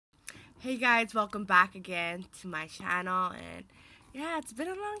Hey guys, welcome back again to my channel, and yeah, it's been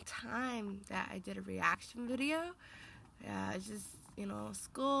a long time that I did a reaction video. Yeah, it's just,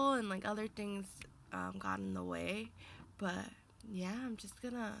 school and like other things got in the way, but yeah, I'm just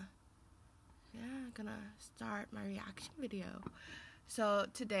gonna start my reaction video. So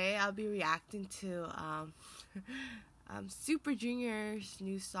today I'll be reacting to 슈퍼주니어's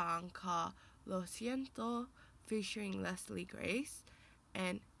new song called Lo Siento featuring Leslie Grace,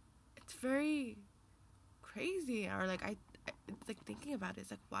 and it's very crazy, or like it's like thinking about it,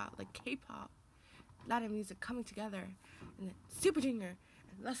 it's like wow, like K-pop, a lot of music coming together, and then 슈퍼주니어 and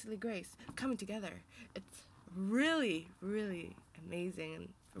Leslie Grace coming together. It's really, really amazing,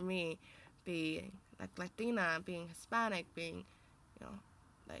 and for me, being like Latina, being Hispanic, being,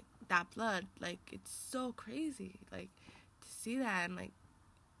 like that blood, like it's so crazy, like to see that, and like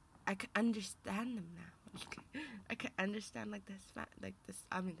I can understand them now. I can understand like the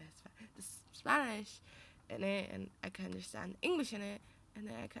Spanish in it, and I can understand English in it, and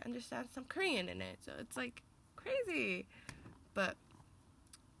then I can understand some Korean in it. So it's like crazy. But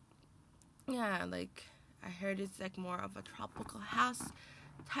yeah, like I heard it's like more of a tropical house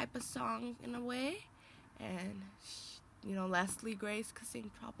type of song in a way, and Leslie Grace could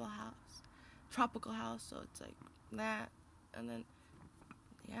sing tropical house. So it's like that, and then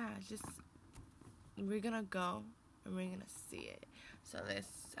yeah, just we're gonna go and we're gonna see it. So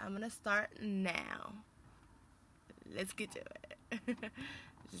I'm gonna start now. Let's get to it.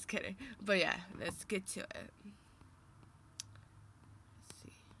 Just kidding. But yeah, let's get to it. Let's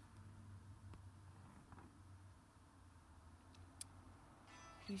see.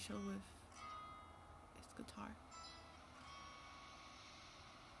 He show with his guitar.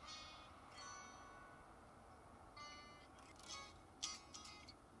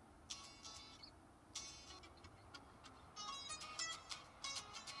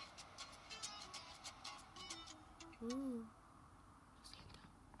 Ooh.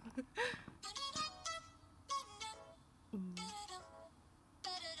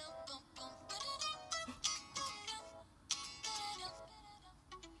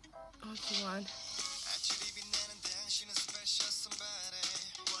 Oh, she won.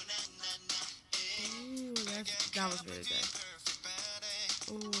 Ooh, that was really good.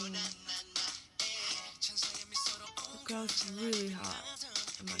 Ooh. The girl's really hot.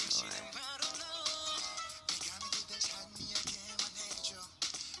 I'm not gonna lie.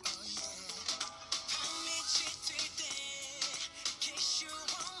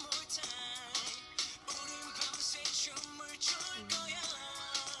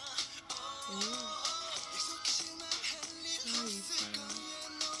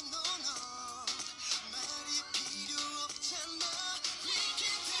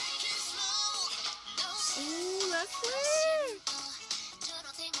 Ooh, that's sweet.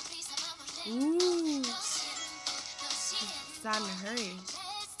 Ooh. It's not in a hurry.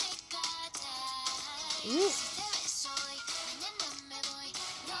 Ooh.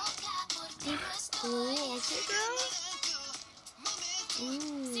 Ooh, okay, girl.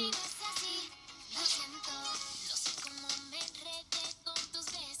 Ooh.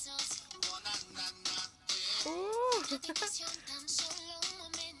 Ooh.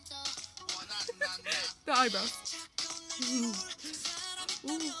 The eyebrows. Ooh.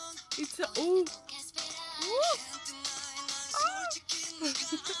 Ooh. It's a ooh. Ooh. Ah.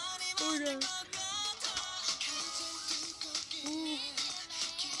 Oh my god. Ooh.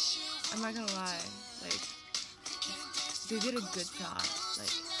 I'm not gonna lie, like they did a good job,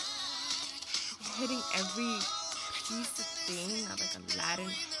 like hitting every piece of thing that like a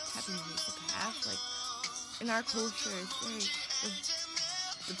Latin type of music has. Like in our culture, it's very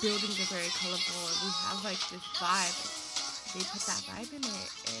the buildings are very colorful, and we have like this vibe. They put that vibe in it,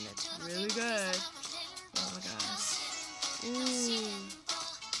 and it's really good. Oh my gosh. Ooh.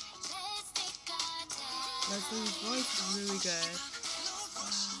 Leslie's voice is really good.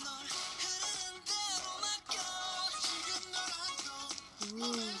 Wow.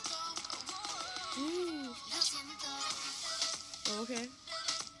 Ooh. Ooh. Oh, okay.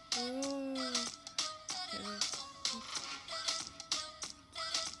 Ooh.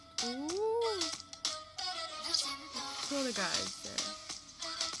 Ooh. Show the guys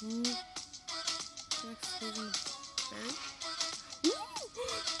there. Ooh. Next is berry.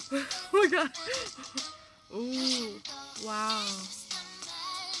 Ooh. Oh my god. Ooh. Wow.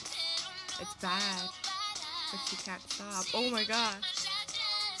 It's bad, but she can't stop. Oh my god.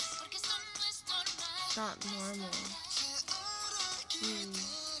 It's not normal. Ooh.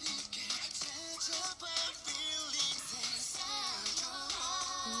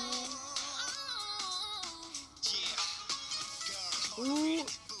 Ooh.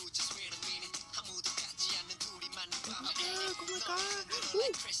 Oh my god.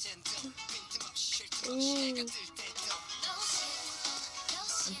 Ooh. Ooh.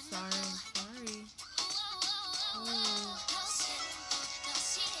 I'm sorry.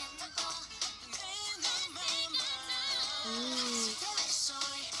 Ooh.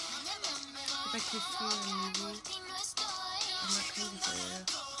 If I could see a movie, I'm not crazy for you.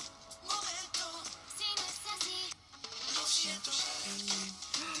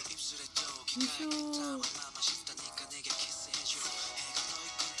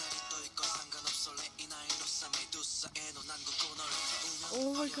 Oh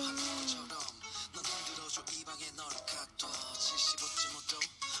my god.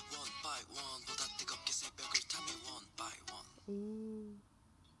 Ooh.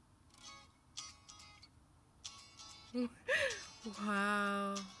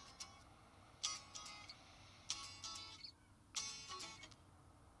 Wow.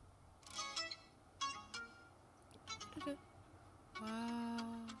 Wow.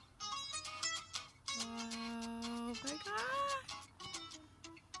 Oh my god.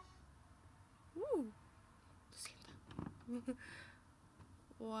 Ooh.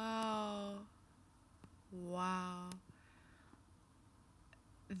 Wow. Wow.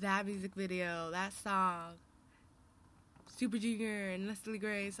 That music video, that song. 슈퍼주니어 and Leslie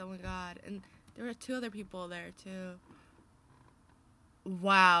Grace, oh my god. And there were 2 other people there too.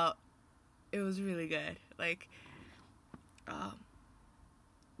 Wow. It was really good. Like,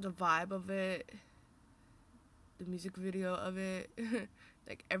 the vibe of it, the music video of it,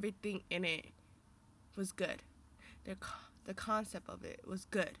 like everything in it was good. The concept of it was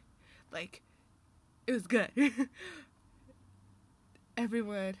good. Like, it was good.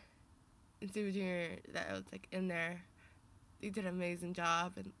 Everyone in 슈퍼주니어 that was like in there, they did an amazing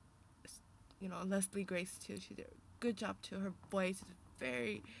job. And you know, Leslie Grace too, she did a good job too. Her voice is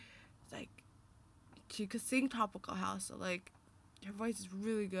very, like, she could sing tropical house, so like her voice is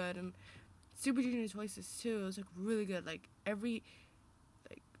really good. And 슈퍼주니or's voices too is like really good. Like every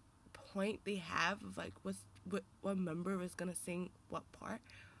like point they have of like what member was gonna sing what part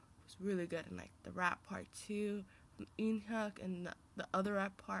was really good. And like the rap part too from Inhyuk, and the other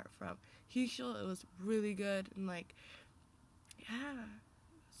rap part from Hishul, it was really good. And like, yeah,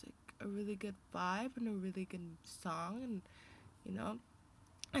 it's like a really good vibe and a really good song. And you know,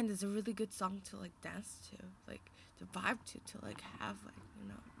 and it's a really good song to like dance to, like to vibe to like have, like, you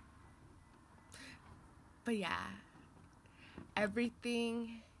know. But yeah,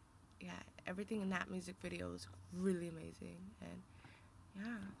 everything in that music video was really amazing. And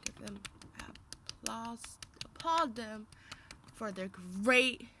yeah, give them applaud them for their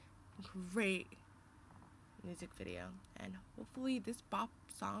great music video. And hopefully this bop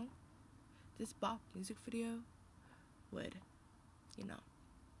music video would, you know,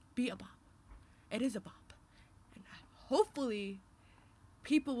 be a bop. It is a bop. And hopefully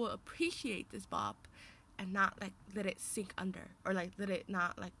people will appreciate this bop and not like let it sink under, or like let it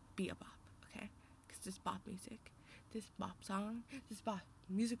not like be a bop, okay? Because this bop music, this bop song, this bop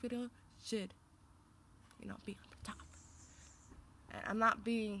music video should, you know, be on the top. And I'm not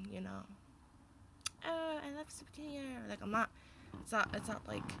being, you know, oh, I love 슈퍼주니or. Like, I'm not, it's not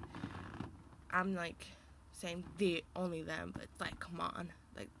like I'm like saying the only them, but it's like, come on,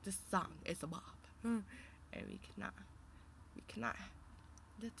 like this song is a bop. And we cannot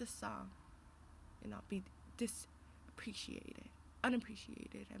let this song, you know, be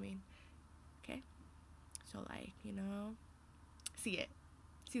unappreciated, I mean, okay? So like, you know, see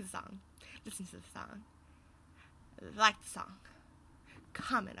the song, listen to the song, like the song,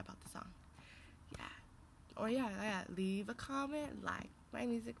 comment about the song, or leave a comment, like my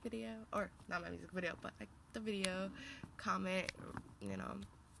music video, or not my music video, but like the video, comment, you know,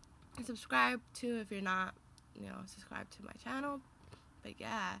 and subscribe too if you're not, you know, subscribed to my channel. But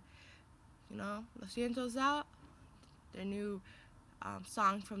yeah, you know, Lo Siento's out, their new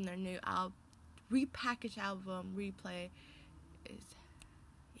song from their new repackaged album, Replay, is,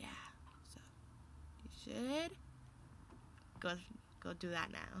 yeah, so you should go do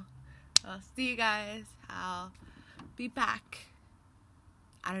that now. I'll see you guys. I'll be back.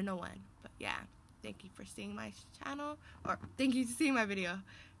 I don't know when, but yeah, thank you for seeing my channel, or thank you for seeing my video.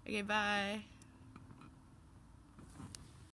 Okay, bye.